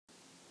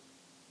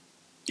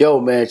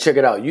Yo, man, check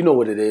it out. You know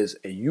what it is,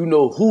 and you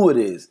know who it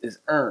is. It's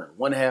Earn,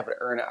 one half of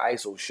the Earn and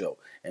ISO show.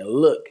 And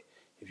look,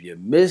 if you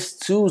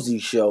missed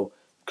Tuesday's show,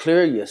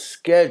 clear your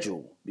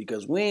schedule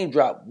because we ain't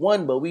dropped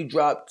one, but we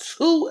dropped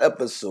two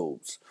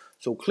episodes.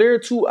 So clear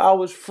 2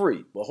 hours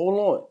free. But hold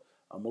on,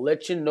 I'm gonna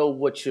let you know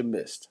what you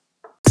missed.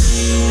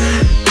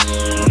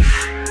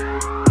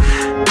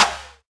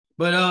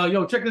 But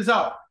yo, check this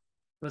out.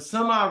 For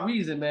some odd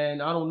reason, man,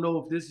 I don't know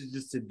if this is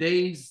just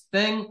today's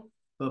thing,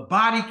 but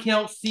body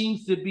count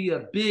seems to be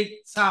a big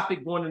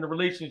topic going into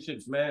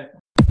relationships, man.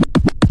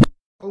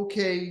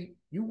 Okay,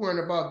 you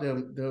worrying about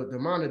the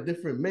amount of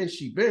different men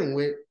she been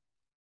with.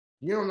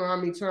 You don't know how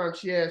many times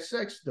she had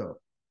sex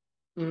though.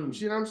 You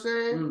see what I'm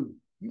saying?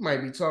 You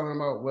might be talking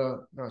about,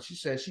 well, no, she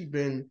said she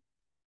been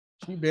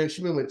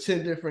with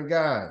 10 different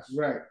guys.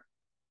 Right.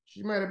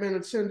 She might have been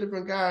with 10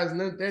 different guys,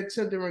 and that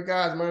 10 different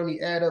guys might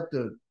only add up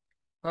to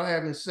her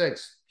having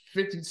sex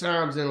 50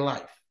 times in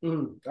life. I got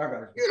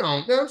you. You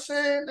know what I'm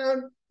saying?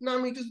 No,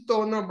 I mean, just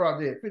throw a number out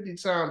there, 50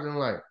 times in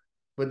life.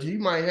 But you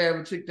might have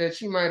a chick that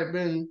she might have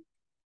been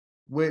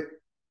with,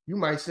 you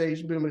might say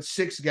she's been with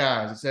 6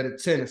 guys instead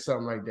of 10 or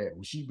something like that.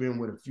 Well, she's been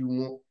with a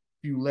few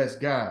less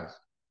guys.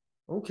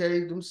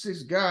 Okay, them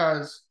 6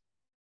 guys,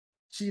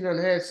 she done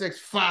had sex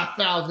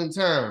 5,000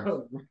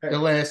 times the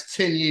last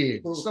 10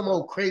 years. Some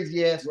old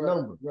crazy ass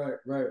number.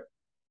 Right.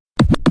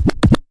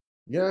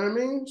 You know what I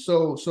mean?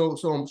 So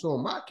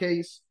in my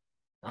case,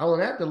 I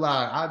don't have to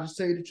lie. I'll just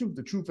tell you the truth.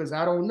 The truth is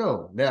I don't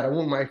know. Now the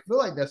woman might feel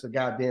like that's a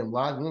goddamn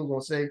lie. The woman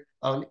gonna say,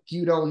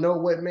 you don't know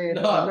what man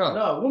don't know.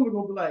 No, woman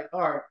gonna be like,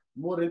 all right,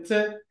 more than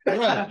 10.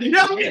 Right.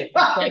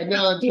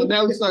 So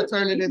now we start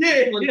turning it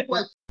into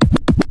questions.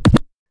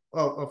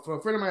 Oh,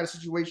 a friend of mine had a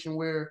situation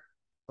where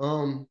you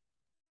know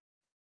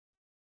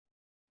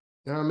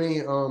what I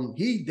mean?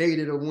 He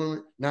dated a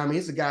woman. Now, I mean,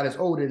 it's a guy that's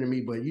older than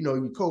me, but you know,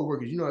 your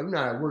coworkers, you're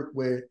not at work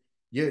where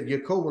your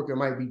coworker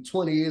might be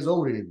 20 years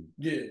older than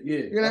you.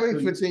 Yeah. You know what I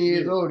mean? 15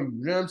 years older than you.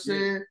 You know what I'm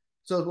saying?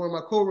 So it's one of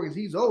my coworkers,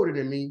 he's older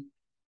than me.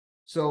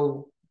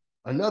 So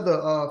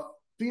another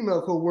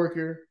female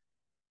coworker,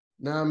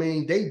 now I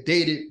mean, they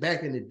dated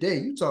back in the day.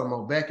 You talking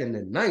about back in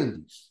the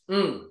 90s.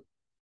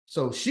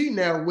 So she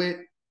now with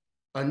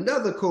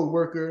another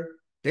coworker,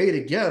 they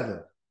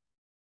together.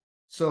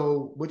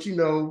 So, but you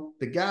know,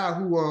 the guy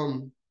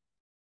who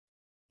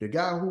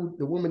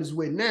the woman is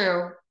with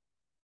now,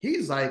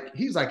 he's like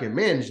in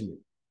management.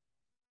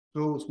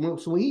 So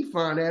when he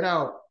find that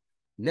out,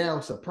 now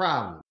it's a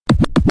problem.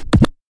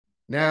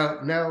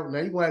 Now you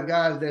gonna have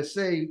guys that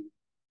say,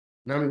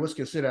 I mean, what's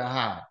considered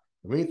high?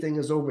 If anything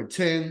is over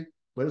 10,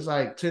 but it's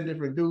like 10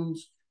 different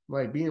dudes,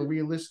 like being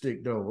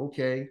realistic though,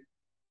 okay.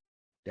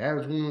 The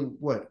average woman,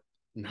 what?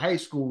 In high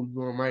school,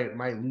 you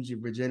might lose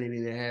your virginity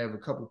and have a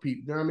couple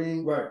people, you know what I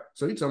mean? Right.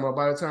 So you talking about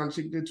by the time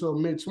she get to her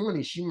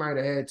mid-20s, she might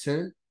have had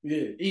 10.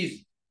 Yeah,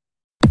 easy.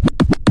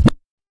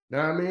 Know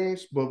what I mean?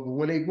 But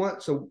when they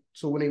want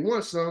when they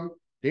want some,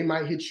 they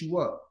might hit you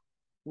up.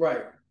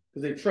 Right.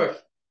 Because they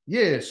trust you.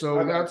 Yeah, so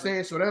you know what I'm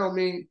saying? So that don't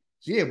mean,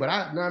 yeah, but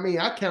I know what I mean,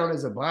 I count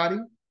as a body.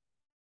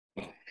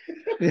 You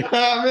know what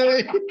I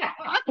mean?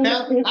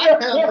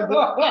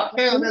 I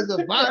count as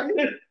a body.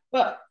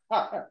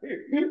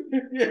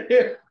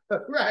 Yeah,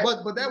 right.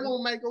 But that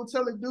woman might go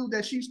tell a dude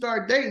that she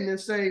started dating and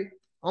say,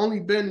 only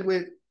been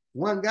with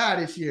one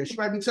guy this year. She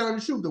might be telling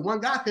the truth. The one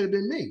guy could have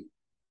been me.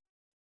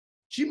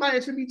 She might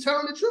actually be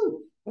telling the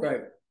truth.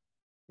 Right.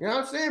 You know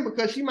what I'm saying?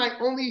 Because she might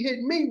only hit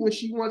me when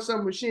she wants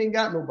something, but she ain't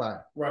got nobody.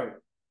 Right.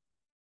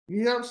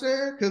 You know what I'm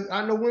saying? Because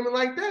I know women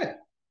like that,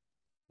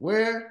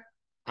 where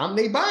I'm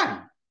their body.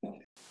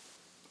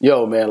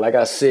 Yo, man, like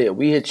I said,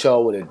 we hit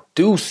y'all with a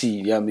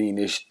doozy,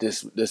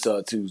 this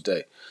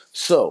Tuesday.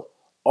 So,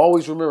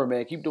 always remember,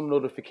 man, keep them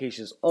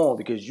notifications on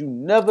because you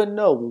never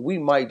know when we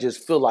might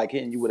just feel like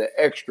hitting you with an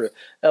extra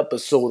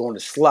episode on the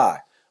sly.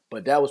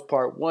 But that was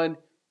part 1.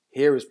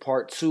 Here is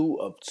part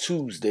 2 of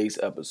Tuesday's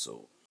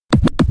episode.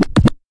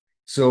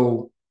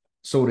 So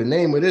the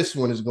name of this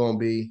one is going to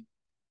be,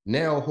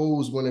 now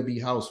hoes want to be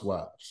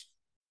housewives.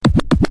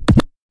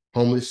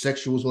 Homeless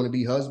sexuals want to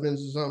be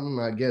husbands or something,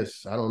 I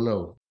guess. I don't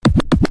know.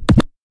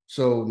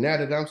 So now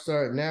that as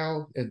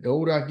the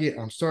older I get,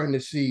 I'm starting to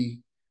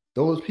see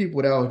those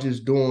people that are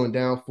just doing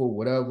down for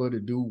whatever to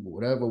do,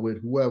 whatever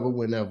with whoever,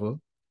 whenever.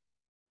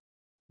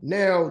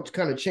 Now it's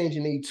kind of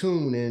changing their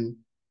tune and,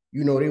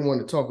 you know, they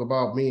want to talk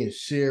about being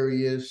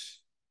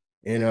serious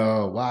and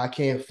why I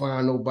can't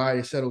find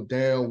nobody to settle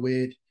down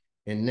with.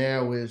 And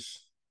now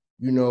it's,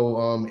 you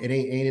know, it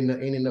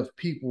ain't enough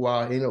people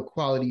out, ain't no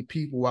quality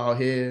people out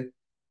here.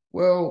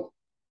 Well,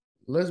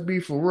 let's be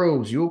for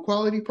real. You a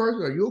quality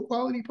person? Are you a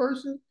quality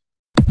person?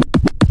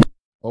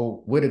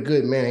 Oh, we're the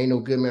good man. Ain't no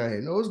good man out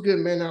here. No, it's good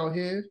men out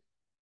here.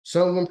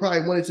 Some of them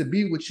probably wanted to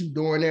be with you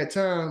during that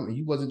time and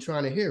you wasn't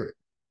trying to hear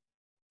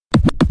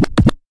it.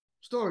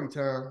 Story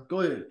time.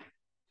 Go ahead.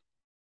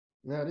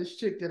 Now, this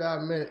chick that I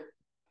met,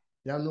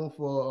 that I know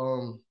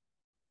for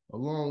a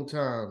long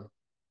time.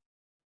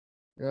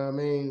 You know what I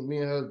mean? Me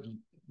and her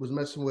was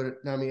messing with it.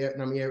 I mean,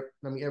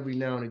 every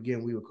now and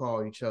again we would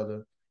call each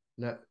other.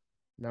 Not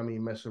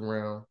messing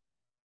around.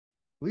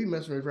 We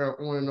messing around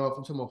on and off.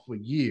 I'm talking about for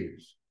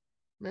years.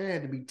 Man, it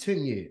had to be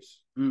 10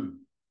 years. I'm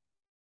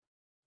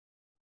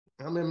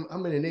in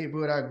the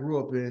neighborhood I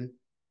grew up in,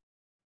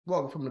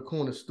 walking from the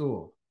corner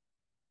store.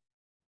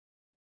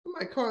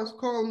 Somebody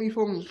calling me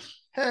from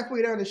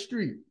halfway down the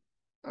street.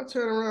 I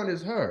turn around,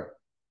 it's her.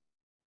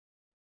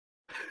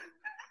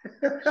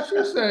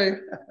 She say,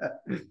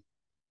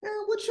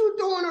 man, what you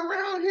doing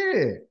around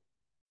here?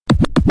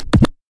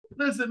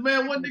 Listen,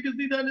 man, what niggas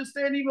need to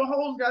understand, even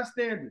hoes got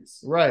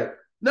standards. Right.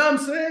 Know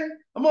what I'm saying?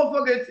 A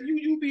motherfucker,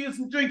 you be in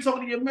some drink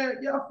talking to your man,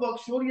 y'all fuck,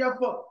 shorty, y'all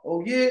fuck.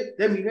 Oh yeah,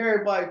 that mean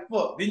everybody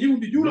fuck. Then you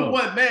the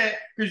one mad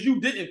because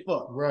you didn't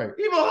fuck. Right.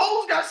 Even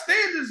hoes got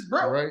standards,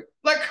 bro. Right.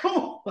 Like, come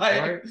on.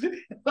 Like,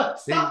 right.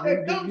 Stop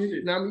that dumb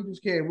shit. Now you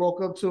just can't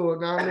walk up to her,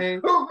 know what I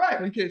mean?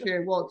 Right. You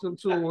can't walk up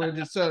to her and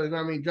just tell her, know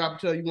what I mean, tell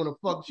her you want to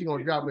fuck, she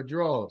gonna drop her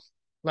drawers.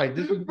 Like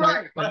this is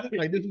right.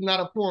 like this is not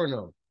a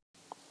porno.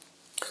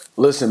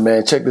 Listen,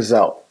 man, check this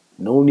out.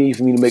 No need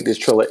for me to make this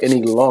trailer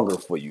any longer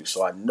for you.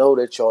 So I know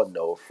that y'all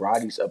know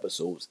Friday's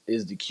episodes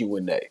is the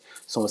Q&A.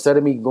 So instead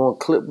of me going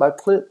clip by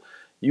clip,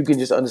 you can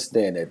just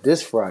understand that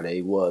this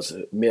Friday was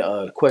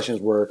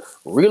questions were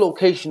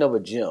relocation of a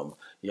gym.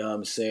 You know what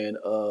I'm saying?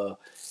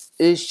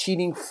 Is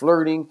cheating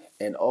flirting?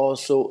 And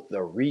also the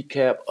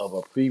recap of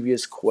a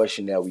previous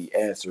question that we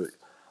answered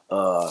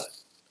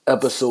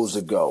episodes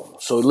ago.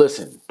 So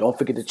listen, don't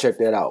forget to check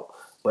that out.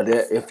 But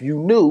if you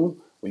new,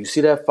 when you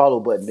see that follow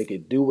button, make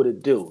it do what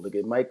it do. Look,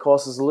 it might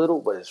cost us a little,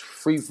 but it's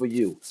free for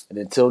you. And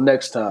until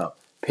next time,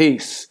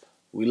 peace.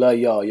 We love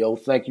y'all. Yo,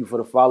 thank you for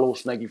the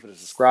follows. Thank you for the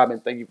subscribing.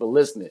 Thank you for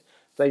listening.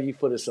 Thank you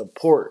for the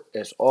support.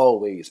 As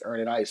always,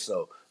 Earning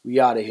ISO. We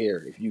out of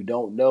here. If you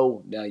don't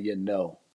know, now you know.